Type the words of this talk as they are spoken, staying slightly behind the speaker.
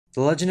The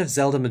Legend of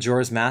Zelda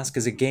Majora's Mask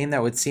is a game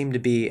that would seem to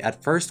be,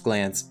 at first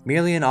glance,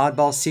 merely an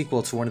oddball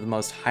sequel to one of the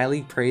most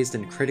highly praised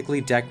and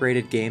critically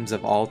decorated games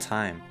of all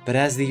time. But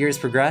as the years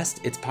progressed,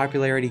 its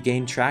popularity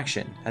gained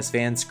traction, as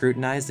fans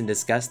scrutinized and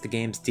discussed the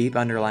game's deep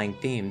underlying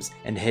themes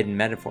and hidden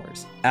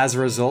metaphors. As a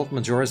result,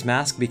 Majora's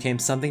Mask became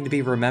something to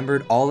be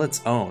remembered all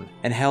its own,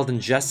 and held in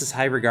just as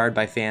high regard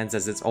by fans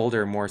as its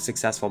older, more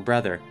successful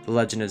brother, The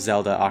Legend of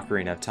Zelda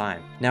Ocarina of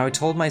Time. Now, I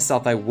told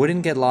myself I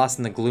wouldn't get lost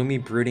in the gloomy,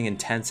 brooding,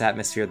 intense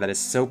atmosphere that is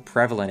so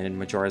prevalent in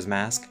Majora's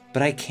Mask,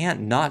 but I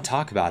can't not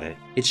talk about it.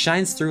 It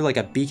shines through like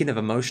a beacon of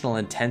emotional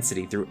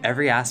intensity through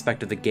every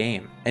aspect of the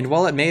game. And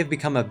while it may have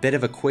become a bit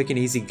of a quick and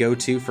easy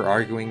go-to for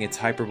arguing its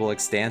hyperbolic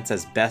stance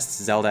as best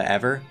Zelda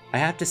ever, I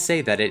have to say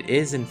that it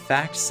is in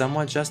fact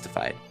somewhat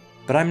justified.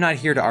 But I'm not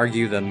here to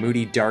argue the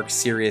moody, dark,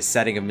 serious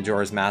setting of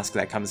Majora's Mask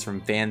that comes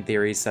from fan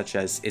theories such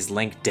as "Is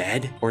Link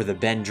dead?" or the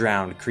 "Ben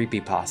drowned"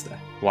 creepypasta.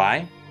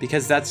 Why?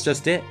 Because that's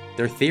just it.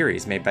 They're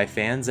theories made by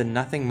fans and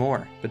nothing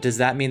more. But does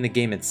that mean the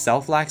game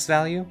itself lacks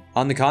value?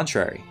 On the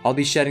contrary, I'll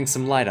be shedding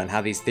some light on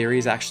how these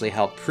theories actually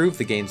help prove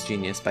the game's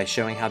genius by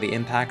showing how the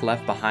impact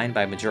left behind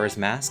by Majora's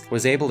Mask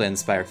was able to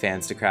inspire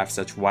fans to craft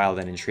such wild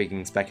and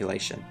intriguing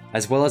speculation,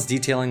 as well as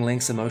detailing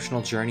Link's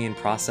emotional journey and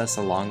process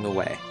along the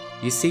way.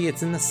 You see,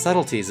 it's in the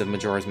subtleties of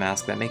Majora's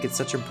Mask that make it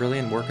such a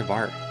brilliant work of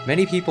art.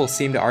 Many people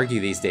seem to argue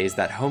these days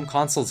that home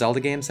console Zelda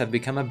games have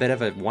become a bit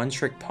of a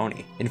one-trick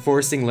pony,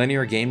 enforcing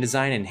linear game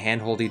design and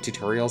hand-holdy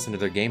tutorials into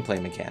their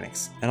gameplay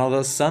mechanics. And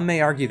although some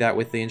may argue that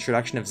with the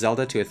introduction of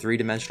Zelda to a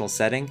three-dimensional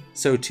setting,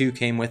 so too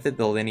came with it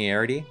the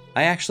linearity,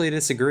 I actually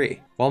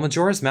disagree. While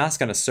Majora's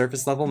Mask on a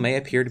surface level may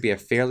appear to be a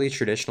fairly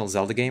traditional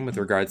Zelda game with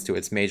regards to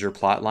its major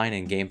plotline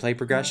and gameplay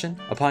progression,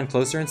 upon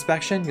closer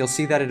inspection, you'll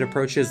see that it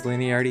approaches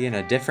linearity in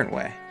a different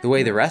way, the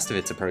way the rest of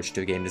its approach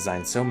to game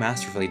design so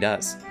masterfully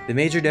does. The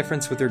major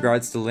difference with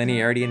regards to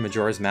linearity in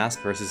Majora's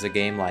Mask versus a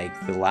game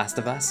like The Last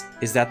of Us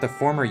is that the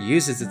former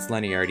uses its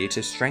linearity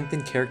to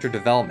strengthen character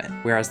development,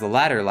 whereas the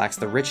latter lacks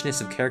the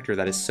richness of character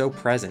that is so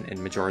present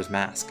in Majora's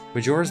Mask.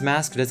 Majora's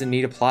Mask doesn't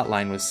need a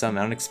plotline with some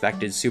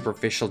unexpected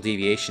superficial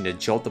deviation to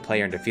jolt the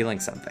player into feeling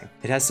something.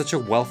 It has such a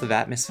wealth of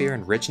atmosphere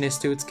and richness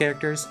to its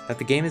characters that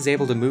the game is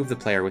able to move the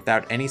player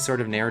without any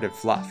sort of narrative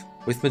fluff.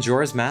 With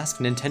Majora's Mask,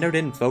 Nintendo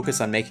didn't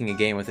focus on making a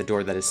game with a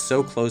door that is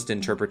so closed to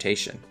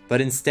interpretation,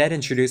 but instead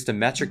introduced a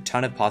metric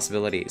ton of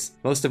possibilities,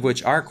 most of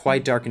which are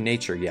quite dark in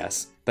nature,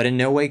 yes, but in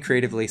no way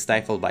creatively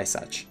stifled by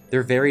such.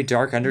 Their very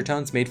dark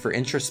undertones made for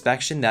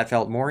introspection that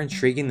felt more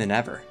intriguing than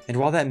ever, and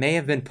while that may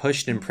have been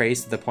pushed and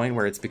praised to the point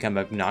where it's become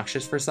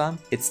obnoxious for some,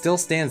 it still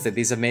stands that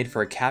these have made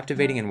for a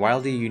captivating and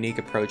wildly unique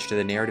approach to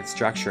the narrative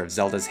structure of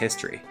Zelda's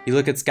history. You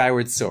look at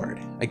Skyward Sword,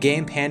 a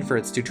game panned for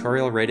its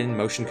tutorial-ridden,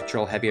 motion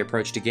control-heavy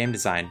approach to game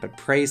design, but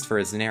praised for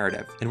its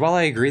narrative. And while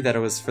I agree that it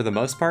was, for the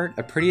most part,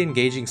 a pretty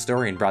engaging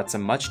story and brought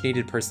some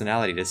much-needed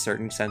personality to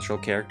certain central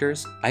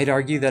characters, I'd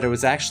argue that it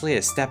was actually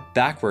a step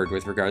backward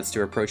with regards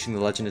to approaching The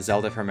Legend of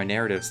Zelda from a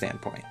narrative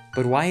standpoint.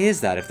 But why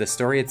is that if the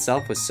story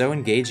itself was so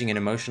engaging and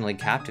emotionally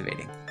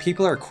captivating?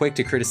 People are quick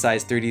to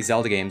criticize 3D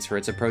Zelda games for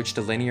its approach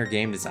to linear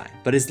game design,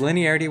 but is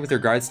linearity with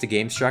regards to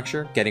game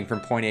structure, getting from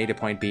point A to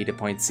point B to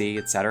point C,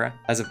 etc.,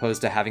 as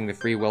opposed to having the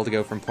free will to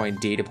go from point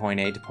D to point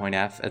A to point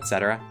F,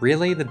 etc.,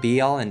 really the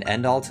be-all and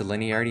end-all to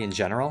linearity in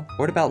general?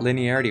 What about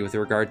linearity with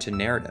regard to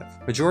narrative?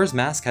 Majora's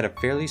Mask had a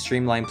fairly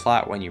streamlined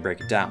plot when you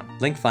break it down.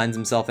 Link finds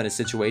himself in a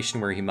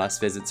situation where he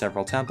must visit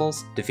several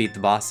temples, defeat the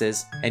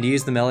bosses, and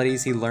use the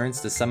melodies he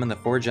learns to summon the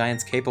four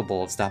giants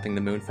capable of stopping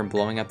the moon from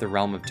blowing up the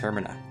realm of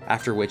Termina,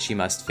 after which he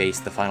must face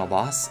the final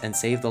boss and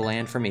save the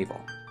land from evil.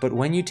 But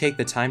when you take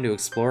the time to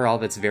explore all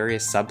of its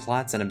various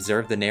subplots and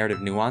observe the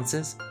narrative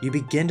nuances, you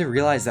begin to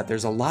realize that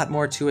there's a lot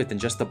more to it than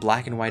just the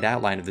black and white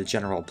outline of the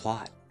general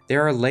plot.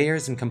 There are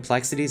layers and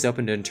complexities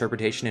open to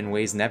interpretation in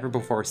ways never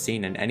before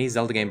seen in any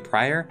Zelda game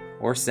prior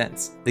or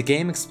since. The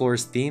game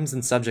explores themes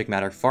and subject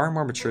matter far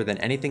more mature than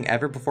anything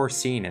ever before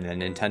seen in a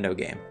Nintendo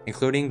game,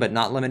 including but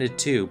not limited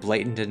to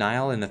blatant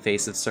denial in the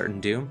face of certain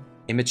doom,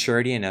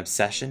 immaturity and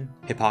obsession,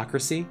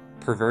 hypocrisy,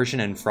 perversion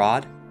and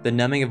fraud, the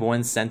numbing of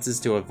one's senses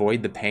to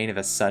avoid the pain of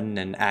a sudden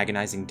and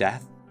agonizing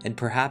death, and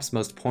perhaps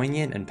most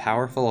poignant and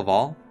powerful of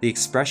all, the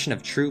expression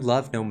of true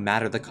love no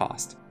matter the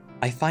cost.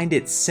 I find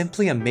it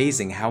simply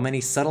amazing how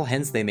many subtle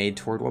hints they made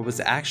toward what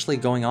was actually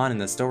going on in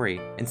the story,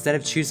 instead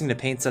of choosing to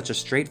paint such a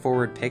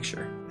straightforward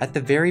picture. At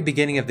the very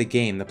beginning of the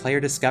game, the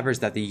player discovers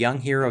that the young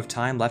hero of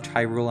time left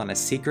Hyrule on a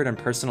secret and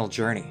personal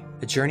journey.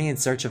 A journey in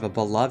search of a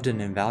beloved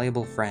and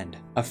invaluable friend.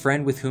 A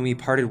friend with whom he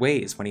parted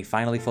ways when he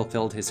finally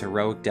fulfilled his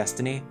heroic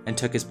destiny and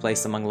took his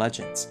place among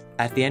legends.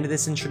 At the end of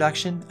this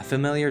introduction, a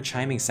familiar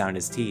chiming sound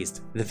is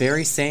teased. The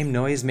very same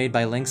noise made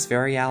by Link's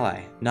very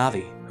ally,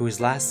 Navi, who is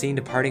last seen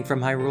departing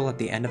from Hyrule at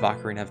the end of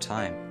Ocarina of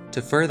Time.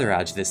 To further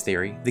add to this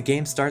theory, the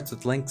game starts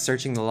with Link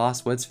searching the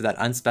Lost Woods for that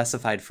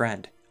unspecified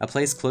friend, a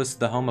place close to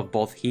the home of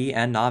both he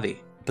and Navi.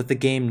 But the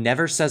game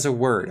never says a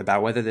word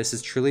about whether this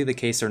is truly the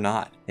case or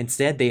not.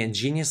 Instead, they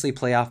ingeniously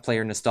play off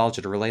player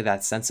nostalgia to relay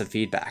that sense of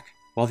feedback.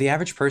 While the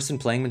average person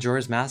playing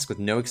Majora's Mask with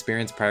no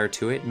experience prior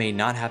to it may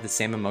not have the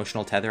same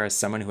emotional tether as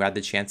someone who had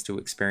the chance to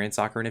experience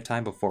Ocarina of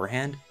Time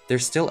beforehand, they're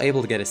still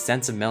able to get a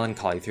sense of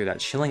melancholy through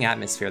that chilling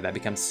atmosphere that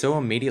becomes so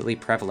immediately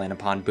prevalent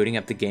upon booting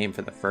up the game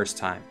for the first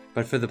time.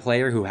 But for the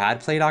player who had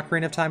played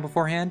Ocarina of Time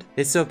beforehand,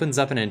 this opens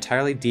up an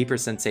entirely deeper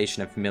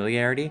sensation of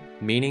familiarity,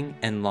 meaning,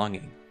 and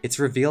longing. It's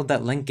revealed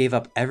that Link gave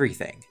up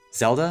everything.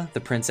 Zelda,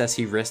 the princess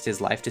he risked his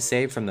life to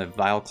save from the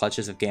vile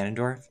clutches of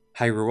Ganondorf.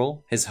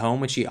 Hyrule, his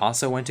home which he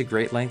also went to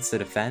great lengths to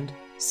defend.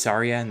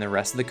 Saria and the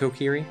rest of the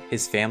Kokiri,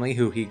 his family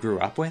who he grew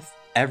up with.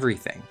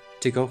 Everything.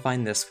 To go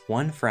find this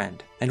one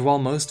friend. And while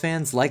most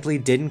fans likely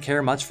didn't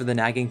care much for the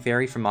nagging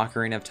fairy from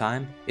Ocarina of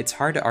Time, it's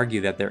hard to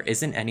argue that there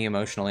isn't any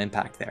emotional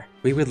impact there.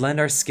 We would lend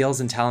our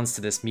skills and talents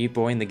to this mute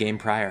boy in the game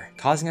prior,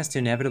 causing us to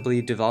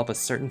inevitably develop a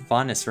certain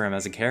fondness for him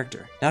as a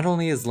character. Not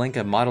only is Link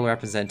a model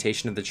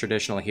representation of the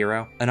traditional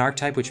hero, an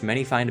archetype which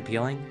many find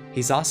appealing,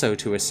 he's also,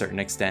 to a certain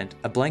extent,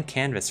 a blank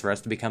canvas for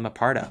us to become a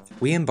part of.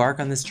 We embark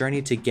on this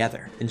journey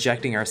together,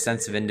 injecting our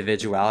sense of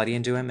individuality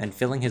into him and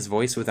filling his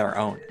voice with our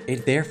own.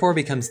 It therefore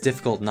becomes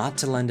difficult not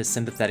to lend a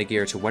sympathetic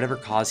ear to whatever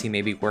cause he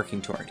may be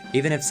working toward,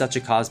 even if such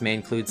a cause may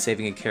include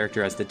saving a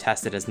character as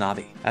detested as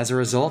Navi. As a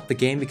result, the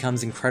game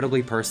becomes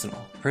incredibly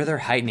personal, further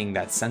heightening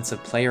that sense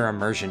of player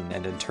immersion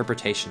and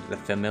interpretation to the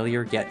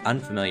familiar yet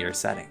unfamiliar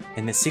setting.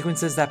 And the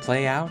sequences that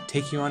play out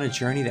take you on a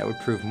journey that would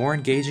prove more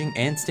engaging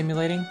and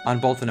stimulating on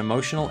both an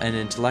emotional and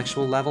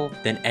intellectual level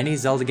than any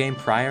Zelda game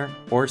prior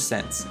or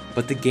since.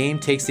 But the game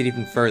takes it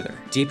even further,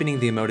 deepening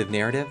the emotive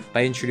narrative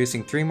by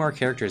introducing 3 more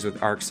characters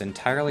with arcs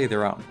entirely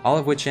their own, all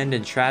of which end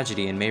in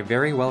tragedy and may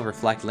very well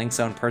reflect Link's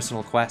own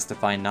personal quest to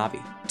find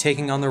Navi.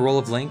 Taking on the role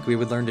of Link, we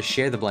would learn to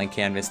share the blank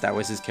canvas that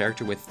was his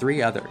character with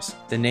 3 others: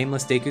 the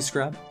nameless Deku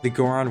Scrub, the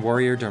Goron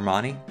warrior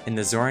Darmani, and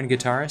the Zoran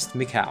guitarist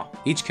Mikau.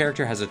 Each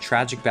character has a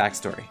tragic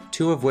backstory,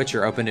 2 of which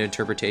are open to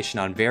interpretation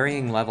on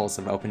varying levels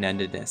of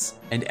open-endedness,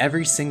 and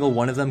every single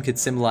one of them could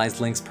symbolize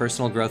Link's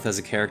personal growth as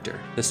a character.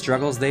 The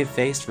struggles they've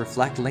faced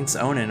reflect Link's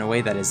own in a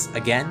way that is,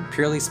 again,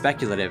 purely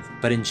speculative,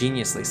 but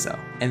ingeniously so.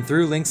 And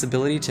through Link's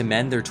ability to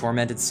mend their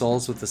tormented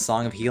souls with the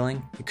Song of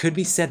Healing, it could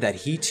be said that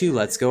he too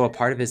lets go a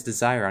part of his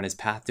desire on his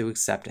path to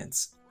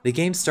acceptance. The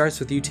game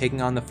starts with you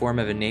taking on the form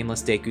of a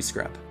nameless Deku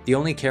Scrub, the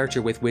only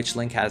character with which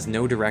Link has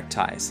no direct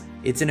ties.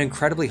 It's an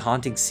incredibly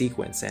haunting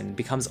sequence and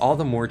becomes all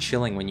the more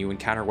chilling when you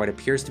encounter what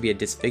appears to be a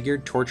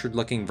disfigured,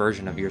 tortured-looking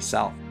version of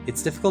yourself.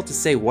 It's difficult to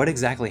say what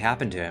exactly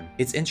happened to him.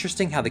 It's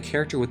interesting how the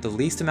character with the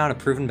least amount of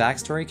proven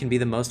backstory can be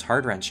the most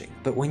heart-wrenching,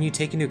 but when you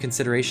take into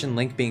consideration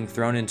Link being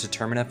thrown into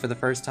Termina for the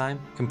first time,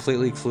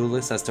 completely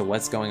clueless as to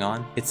what's going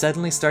on, it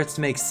suddenly starts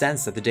to make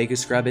sense that the Deku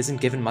Scrub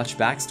isn't given much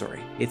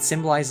backstory. It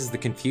symbolizes the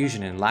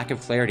confusion and lack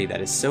of clarity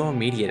that is so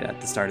immediate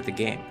at the start of the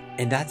game.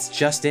 And that's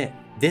just it.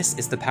 This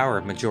is the power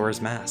of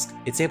Majora's Mask.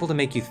 It's able to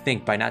make you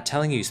think by not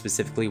telling you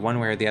specifically one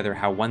way or the other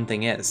how one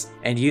thing is,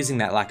 and using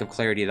that lack of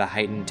clarity to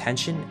heighten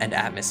tension and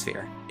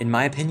atmosphere. In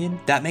my opinion,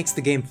 that makes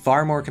the game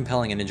far more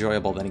compelling and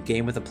enjoyable than a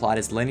game with a plot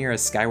as linear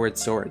as Skyward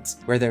Swords,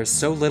 where there's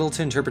so little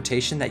to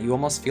interpretation that you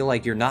almost feel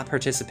like you're not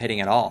participating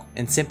at all,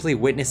 and simply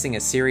witnessing a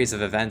series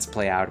of events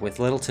play out with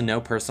little to no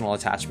personal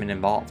attachment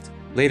involved.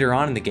 Later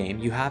on in the game,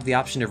 you have the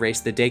option to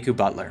race the Deku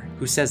Butler,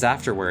 who says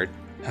afterward,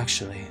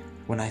 "Actually,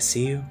 when I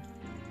see you,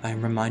 I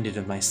am reminded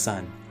of my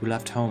son, who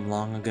left home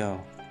long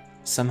ago.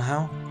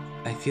 Somehow,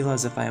 I feel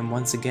as if I am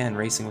once again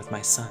racing with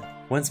my son."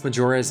 Once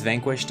Majora is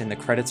vanquished and the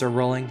credits are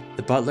rolling,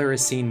 the butler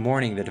is seen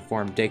mourning the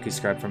deformed Deku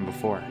Scrub from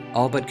before,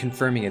 all but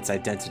confirming its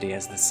identity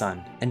as the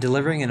son, and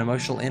delivering an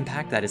emotional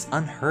impact that is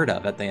unheard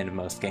of at the end of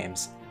most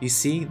games. You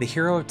see, the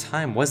hero of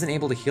time wasn't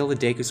able to heal the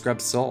Deku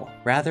Scrub's soul.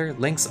 Rather,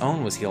 Link's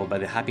own was healed by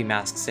the Happy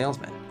Mask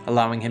salesman,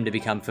 allowing him to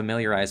become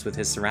familiarized with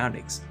his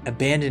surroundings,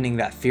 abandoning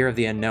that fear of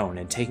the unknown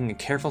and taking a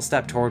careful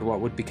step toward what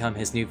would become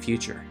his new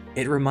future.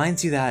 It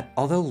reminds you that,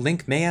 although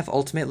Link may have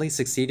ultimately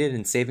succeeded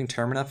in saving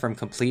Termina from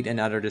complete and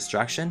utter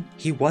destruction,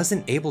 he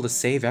wasn't able to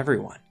save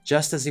everyone,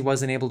 just as he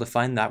wasn't able to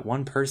find that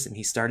one person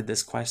he started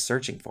this quest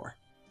searching for.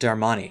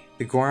 Darmani,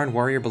 the Goron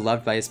warrior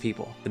beloved by his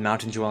people, the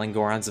mountain-dwelling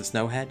Gorons of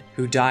Snowhead,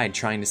 who died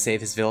trying to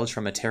save his village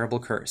from a terrible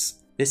curse.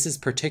 This is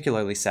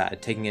particularly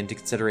sad, taking into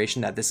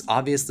consideration that this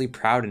obviously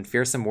proud and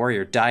fearsome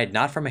warrior died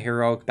not from a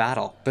heroic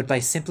battle, but by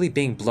simply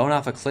being blown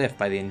off a cliff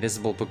by the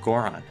invisible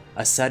Goron,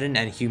 a sudden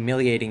and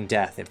humiliating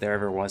death if there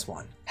ever was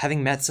one.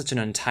 Having met such an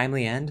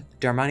untimely end,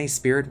 Darmani's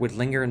spirit would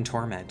linger in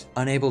torment,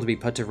 unable to be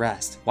put to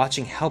rest,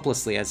 watching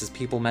helplessly as his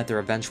people met their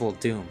eventual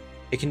doom.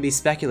 It can be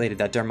speculated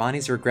that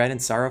Darmani's regret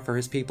and sorrow for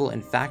his people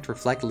in fact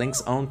reflect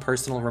Link's own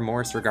personal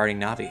remorse regarding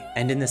Navi,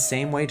 and in the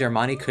same way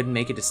Darmani couldn't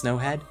make it to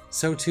Snowhead,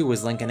 so too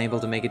was Link unable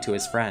to make it to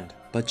his friend.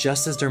 But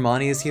just as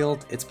Darmani is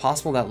healed, it's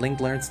possible that Link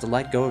learns to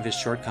let go of his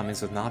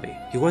shortcomings with Navi.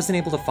 He wasn't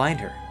able to find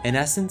her. In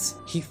essence,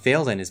 he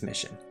failed in his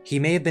mission. He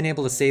may have been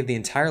able to save the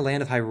entire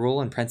land of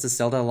Hyrule and Princess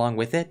Zelda along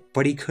with it,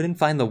 but he couldn't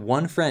find the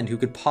one friend who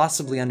could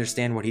possibly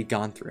understand what he'd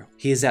gone through.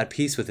 He is at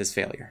peace with his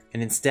failure,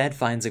 and instead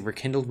finds a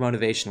rekindled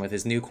motivation with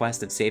his new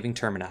quest of saving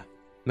Termina.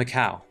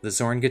 Macau, the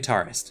Zorn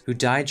guitarist, who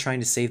died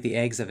trying to save the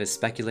eggs of his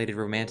speculated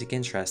romantic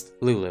interest,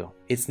 Lulu.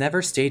 It's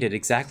never stated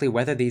exactly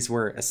whether these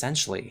were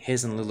essentially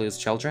his and Lulu's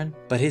children,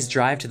 but his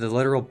drive to the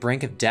literal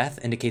brink of death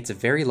indicates a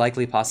very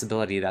likely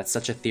possibility that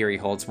such a theory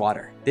holds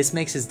water. This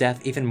makes his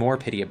death even more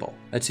pitiable,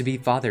 a to-be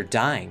father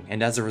dying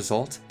and as a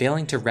result,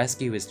 failing to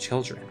rescue his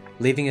children,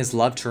 leaving his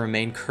love to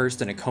remain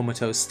cursed in a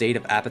comatose state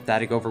of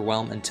apathetic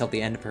overwhelm until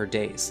the end of her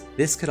days.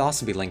 This could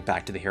also be linked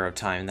back to the Hero of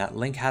Time in that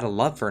Link had a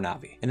love for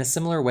Navi, in a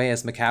similar way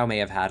as Macau may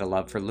have had a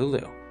love for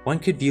Lulu. One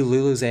could view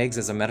Lulu's eggs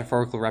as a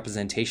metaphorical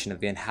representation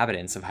of the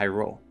inhabitants of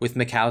Hyrule, with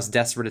Macau's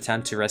desperate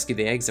attempt to rescue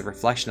the eggs a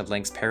reflection of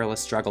Link's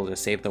perilous struggle to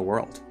save the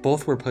world.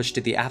 Both were pushed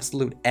to the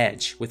absolute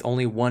edge, with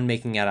only one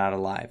making it out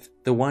alive,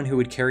 the one who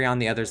would carry on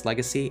the other's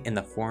legacy in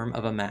the form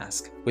of a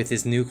mask. With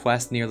his new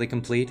quest nearly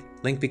complete,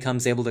 Link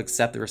becomes able to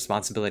accept the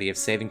responsibility of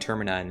saving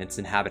Termina and its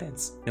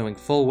inhabitants, knowing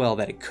full well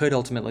that it could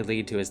ultimately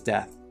lead to his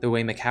death, the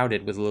way Macau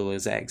did with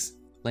Lulu's eggs.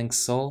 Link's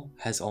soul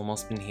has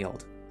almost been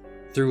healed.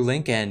 Through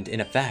Link and, in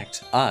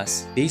effect,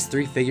 us, these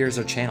three figures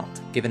are channeled,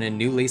 given a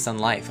new lease on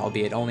life,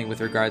 albeit only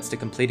with regards to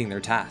completing their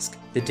task.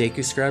 The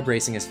Deku Scrub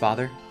racing his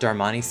father,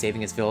 Darmani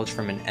saving his village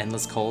from an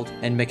endless cold,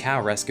 and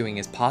Macau rescuing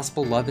his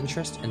possible love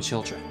interest and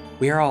children.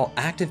 We are all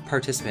active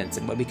participants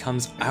in what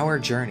becomes our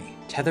journey,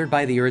 tethered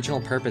by the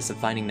original purpose of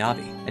finding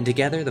Navi, and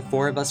together the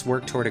four of us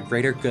work toward a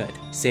greater good,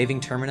 saving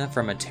Termina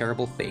from a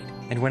terrible fate.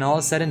 And when all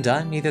is said and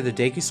done, neither the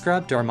Deku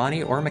Scrub,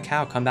 Darmani, or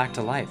Macau come back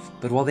to life.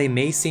 But while they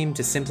may seem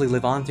to simply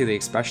live on through the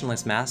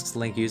expressionless masks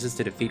Link uses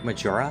to defeat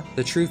Majora,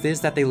 the truth is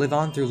that they live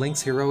on through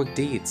Link's heroic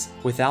deeds.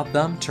 Without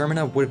them,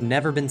 Termina would have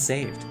never been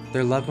saved.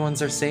 Their loved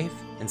ones are safe,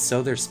 and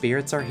so their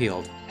spirits are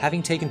healed.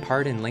 Having taken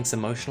part in Link's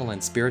emotional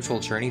and spiritual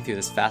journey through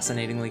this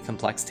fascinatingly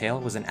complex tale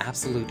was an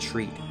absolute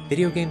treat.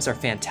 Video games are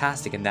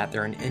fantastic in that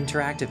they're an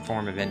interactive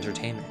form of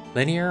entertainment.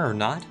 Linear or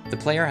not, the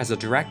player has a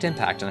direct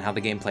impact on how the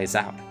game plays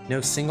out.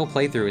 No single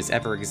playthrough is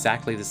ever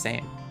exactly the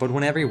same. But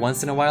when every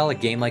once in a while a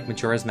game like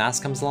Majora's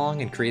Mask comes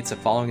along and creates a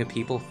following of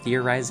people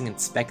theorizing and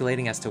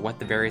speculating as to what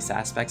the various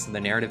aspects of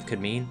the narrative could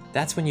mean,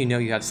 that's when you know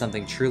you have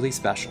something truly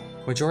special.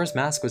 Majora's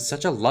Mask was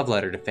such a love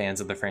letter to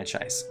fans of the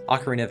franchise,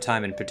 Ocarina of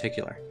Time in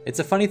particular. It's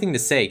a funny thing to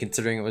say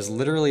considering it was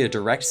literally a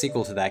direct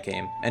sequel to that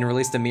game, and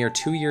released a mere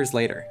 2 years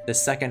later, the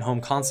second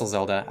home console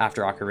Zelda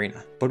after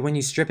Ocarina. But when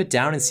you strip it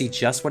down and see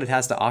just what it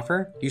has to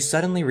offer, you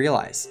suddenly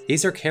realize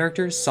these are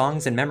characters,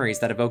 songs, and memories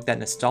that evoke that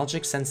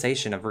nostalgic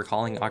sensation of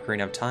recalling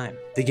Ocarina of Time.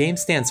 The game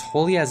stands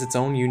wholly as its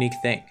own unique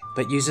thing,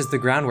 but uses the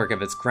groundwork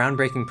of its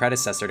groundbreaking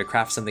predecessor to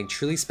craft something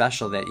truly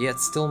special that yet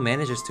still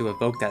manages to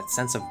evoke that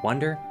sense of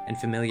wonder and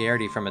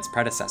familiarity from its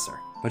predecessor.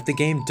 But the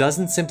game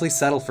doesn't simply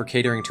settle for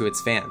catering to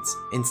its fans,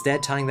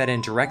 instead tying that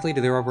in directly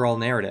to their overall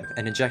narrative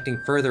and injecting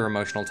further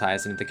emotional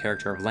ties into the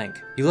character of Link.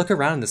 You look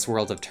around this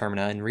world of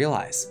Termina and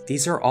realize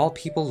these are all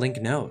people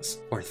Link knows,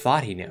 or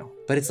thought he knew.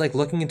 But it's like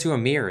looking into a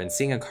mirror and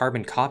seeing a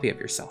carbon copy of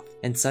yourself,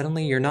 and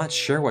suddenly you're not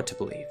sure what to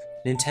believe.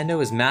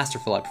 Nintendo is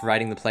masterful at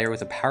providing the player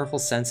with a powerful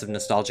sense of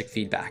nostalgic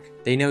feedback.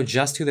 They know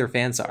just who their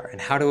fans are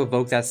and how to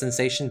evoke that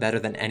sensation better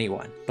than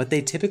anyone, but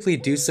they typically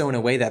do so in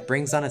a way that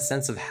brings on a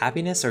sense of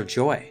happiness or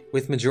joy.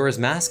 With Majora's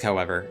Mask,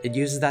 however, it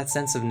uses that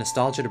sense of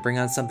nostalgia to bring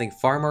on something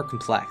far more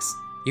complex.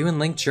 You and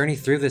Link journey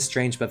through this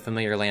strange but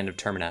familiar land of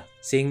Termina,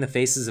 seeing the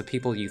faces of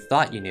people you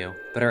thought you knew,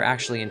 but are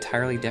actually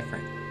entirely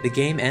different. The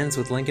game ends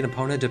with Link and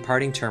Epona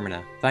departing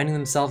Termina, finding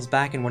themselves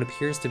back in what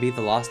appears to be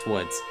the Lost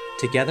Woods.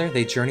 Together,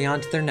 they journey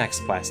on to their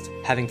next quest,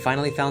 having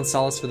finally found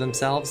solace for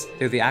themselves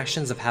through the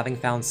actions of having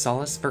found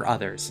solace for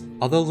others.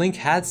 Although Link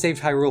had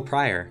saved Hyrule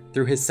prior,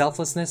 through his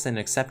selflessness and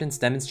acceptance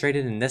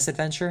demonstrated in this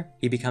adventure,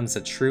 he becomes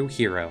a true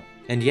hero.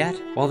 And yet,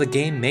 while the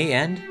game may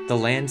end, the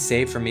land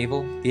saved from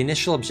evil, the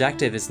initial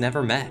objective is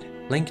never met.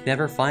 Link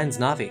never finds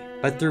Navi,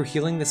 but through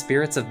healing the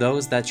spirits of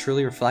those that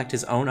truly reflect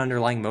his own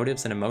underlying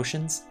motives and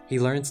emotions,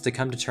 he learns to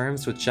come to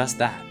terms with just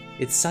that.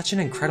 It's such an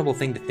incredible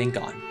thing to think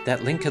on,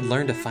 that Link could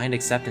learn to find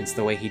acceptance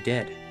the way he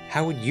did.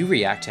 How would you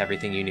react to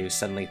everything you knew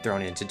suddenly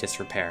thrown into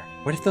disrepair?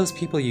 What if those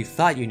people you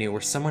thought you knew were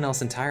someone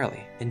else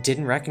entirely, and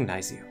didn't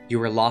recognize you? You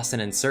were lost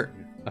and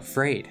uncertain,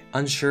 afraid,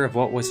 unsure of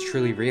what was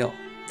truly real.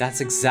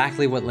 That's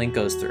exactly what Link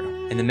goes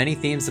through, and the many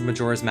themes of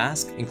Majora's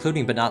Mask,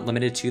 including but not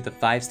limited to the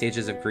 5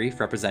 stages of grief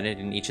represented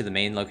in each of the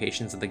main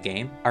locations of the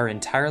game, are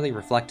entirely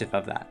reflective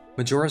of that.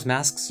 Majora's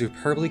Mask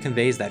superbly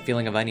conveys that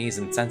feeling of unease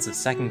and sense of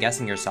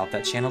second-guessing yourself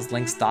that channels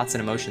Link's thoughts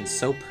and emotions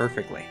so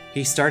perfectly.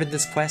 He started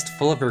this quest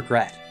full of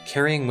regret,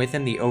 carrying with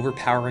him the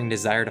overpowering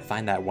desire to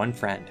find that one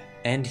friend,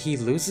 and he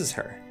loses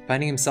her,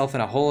 finding himself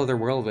in a whole other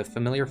world with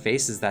familiar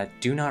faces that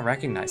do not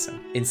recognize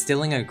him,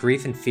 instilling a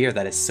grief and fear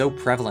that is so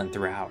prevalent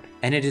throughout.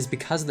 And it is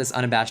because of this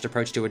unabashed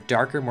approach to a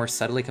darker, more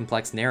subtly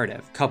complex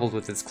narrative, coupled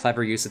with its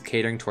clever use of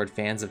catering toward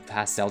fans of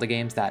past Zelda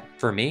games that,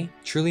 for me,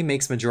 truly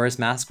makes Majora's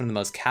Mask one of the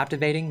most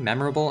captivating,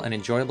 memorable, and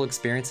enjoyable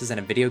experiences in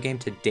a video game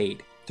to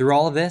date. Through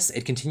all of this,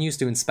 it continues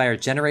to inspire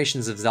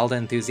generations of Zelda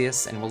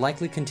enthusiasts and will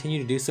likely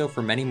continue to do so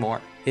for many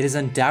more. It is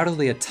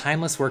undoubtedly a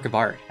timeless work of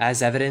art,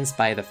 as evidenced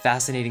by the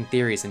fascinating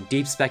theories and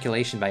deep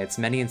speculation by its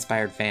many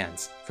inspired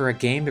fans. For a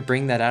game to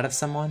bring that out of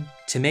someone,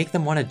 to make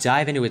them want to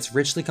dive into its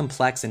richly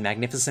complex and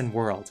magnificent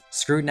world,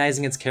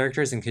 scrutinizing its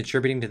characters and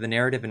contributing to the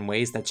narrative in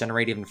ways that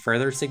generate even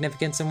further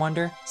significance and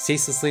wonder,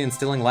 ceaselessly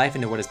instilling life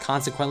into what has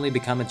consequently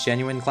become a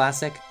genuine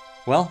classic,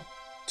 well,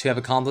 to have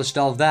accomplished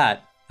all of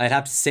that, I'd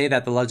have to say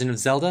that The Legend of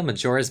Zelda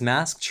Majora's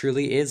Mask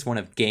truly is one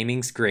of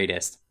gaming's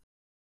greatest.